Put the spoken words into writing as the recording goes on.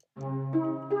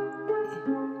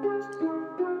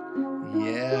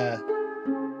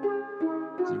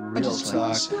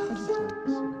talk,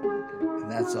 and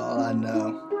that's all I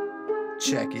know.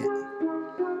 Check it.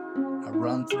 I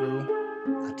run through,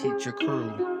 I teach your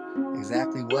crew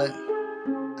exactly what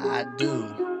I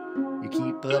do. You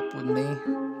keep up with me,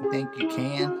 you think you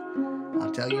can?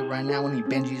 I'll tell you right now, when he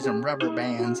Benjis and rubber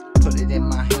bands, put it in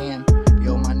my hand.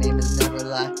 Yo, my name is Never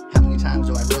Lie. How many times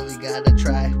do I really gotta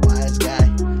try? Wise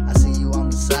guy, I see you on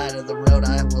the side of the road,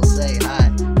 I will say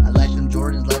hi. I like them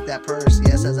Jordans, like that purse,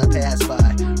 yes, as I pass by.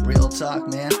 Real talk,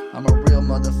 man, I'm a real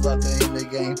motherfucker in the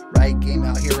game. Right game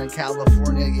out here in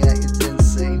California, yeah, it's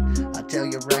insane. I tell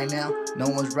you right now, no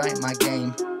one's right in my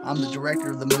game. I'm the director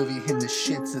of the movie and this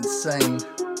shit's insane.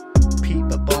 Peep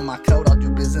up on my coat, I'll do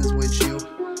business with you.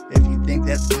 If you think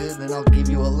that's good, then I'll give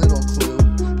you a little clue.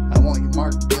 I want you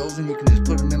marked bills and you can just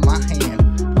put them in my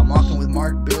hand. I'm walking with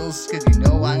marked bills cause you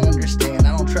know I understand.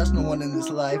 I don't trust no one in this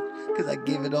life cause I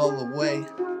give it all away.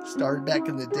 Started back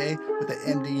in the day with the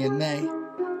MDMA.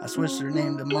 I switched their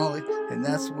name to Molly, and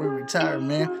that's where we retired,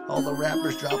 man. All the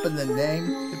rappers dropping the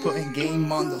name, they putting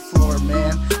game on the floor,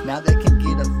 man. Now they can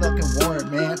get a fucking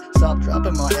warrant, man. Stop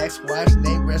dropping my ex-wife's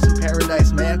name, rest in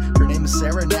paradise, man. Her name is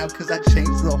Sarah now, cause I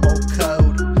changed the whole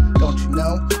code. Don't you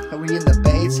know, how we in the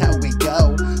bay, it's how we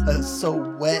go. So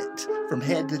wet, from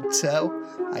head to toe.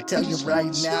 I tell you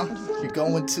right now, you're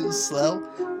going too slow.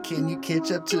 Can you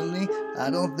catch up to me? I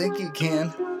don't think you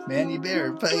can. Man, you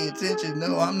better pay attention.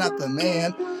 No, I'm not the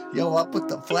man. Yo, I'll put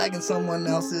the flag in someone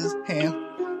else's hand.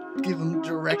 Give them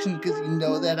direction, cause you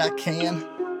know that I can.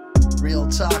 Real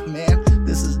talk, man,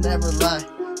 this is Never Lie.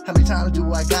 How many times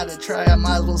do I gotta try? I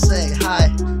might as well say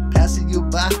hi. Passing you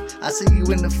by, I see you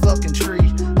in the fucking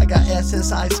tree. I got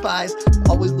SSI spies,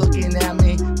 always looking at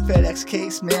me. FedEx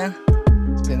case, man,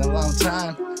 it's been a long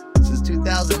time. Since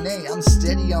 2008, I'm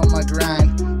steady on my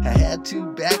grind. I had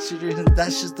 2 back surgeries and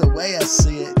that's just the way I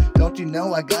see it. Don't you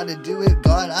know I gotta do it?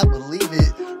 God, I believe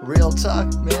it. Real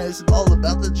talk, man, it's all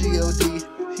about the G.O.D.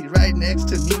 He's right next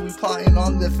to me, we plotting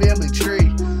on the family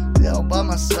tree. All by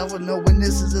myself with no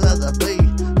witnesses as I be.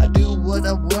 I do what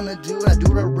I wanna do, I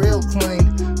do it real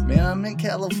clean. Man, I'm in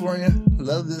California,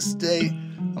 love this state.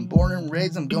 I'm born and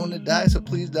raised, I'm going to die, so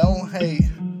please don't hate.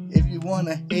 If you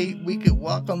wanna hate, we could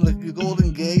walk on the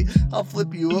Golden Gate. I'll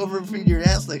flip you over, feed your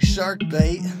ass like shark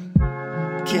bait.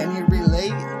 Can you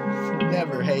relate?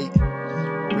 Never hate.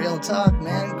 Real talk,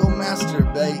 man, go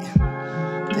masturbate.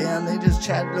 Damn, they just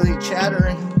really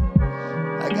chattering.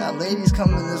 I got ladies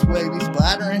coming this way, be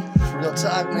splattering. Real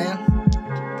talk, man.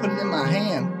 Put it in my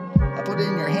hand. I put it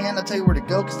in your hand, I'll tell you where to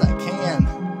go cause I can.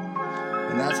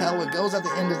 And that's how it goes at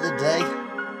the end of the day.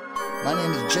 My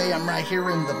name is Jay, I'm right here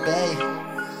in the Bay.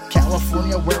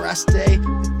 California, where I stay.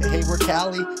 Hey, we're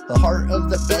Cali, the heart of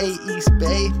the Bay, East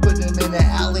Bay. Put them in the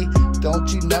alley.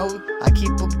 Don't you know I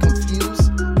keep them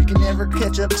confused? You can never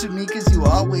catch up to me cause you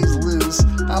always lose.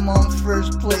 I'm on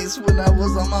first place when I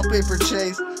was on my paper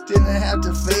chase. Didn't have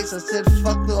to face, I said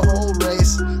fuck the whole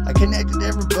race. I connected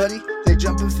everybody, they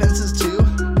jumping fences too.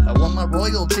 I want my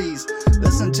royalties,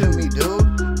 listen to me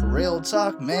dude. Real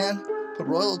talk, man, put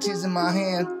royalties in my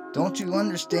hand. Don't you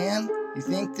understand? You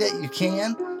think that you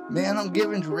can? Man, I'm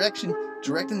giving direction,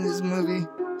 directing this movie.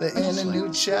 The end a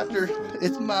new chapter,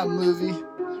 it's my movie.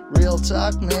 Real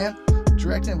talk, man,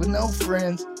 directing with no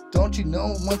friends. Don't you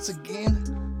know once again?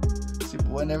 Super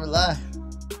boy Never Lie.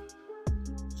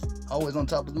 Always on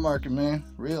top of the market, man.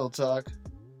 Real talk.